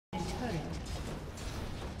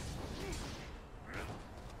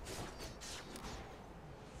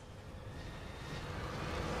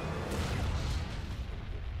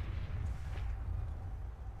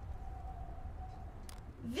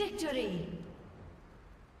victory!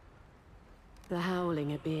 The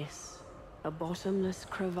Howling Abyss, a bottomless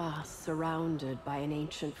crevasse surrounded by an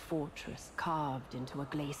ancient fortress carved into a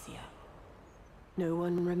glacier. No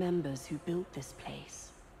one remembers who built this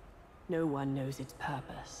place. No one knows its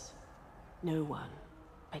purpose. No one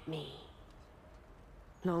but me.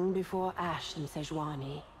 Long before Ash and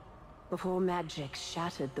Sejuani, before magic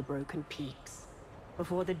shattered the broken peaks,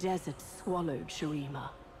 before the desert swallowed Shurima,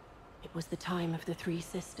 it was the time of the Three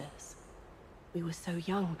Sisters. We were so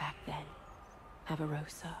young back then.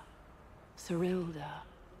 Avarosa, Cyrilda,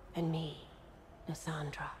 and me,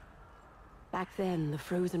 Lissandra. Back then, the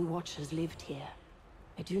Frozen Watchers lived here.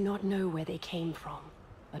 I do not know where they came from,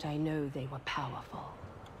 but I know they were powerful.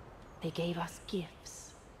 They gave us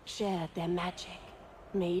gifts, shared their magic,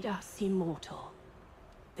 made us immortal.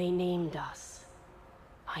 They named us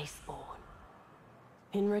Iceborn.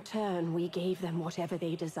 In return, we gave them whatever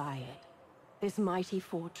they desired. This mighty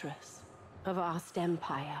fortress, a vast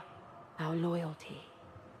empire, our loyalty.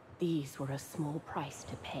 These were a small price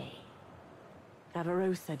to pay.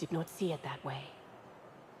 Avarosa did not see it that way.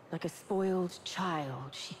 Like a spoiled child,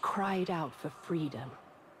 she cried out for freedom.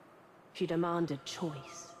 She demanded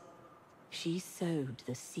choice. She sowed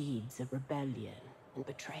the seeds of rebellion and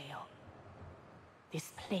betrayal.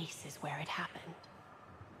 This place is where it happened.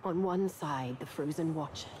 On one side, the Frozen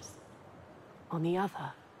Watchers. On the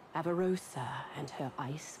other, Avarosa and her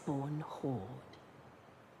Iceborn horde.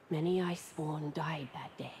 Many Iceborn died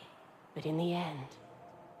that day, but in the end,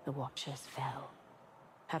 the Watchers fell.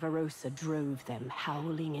 Avarosa drove them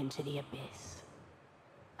howling into the abyss.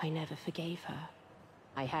 I never forgave her.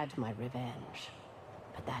 I had my revenge,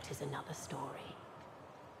 but that is another story.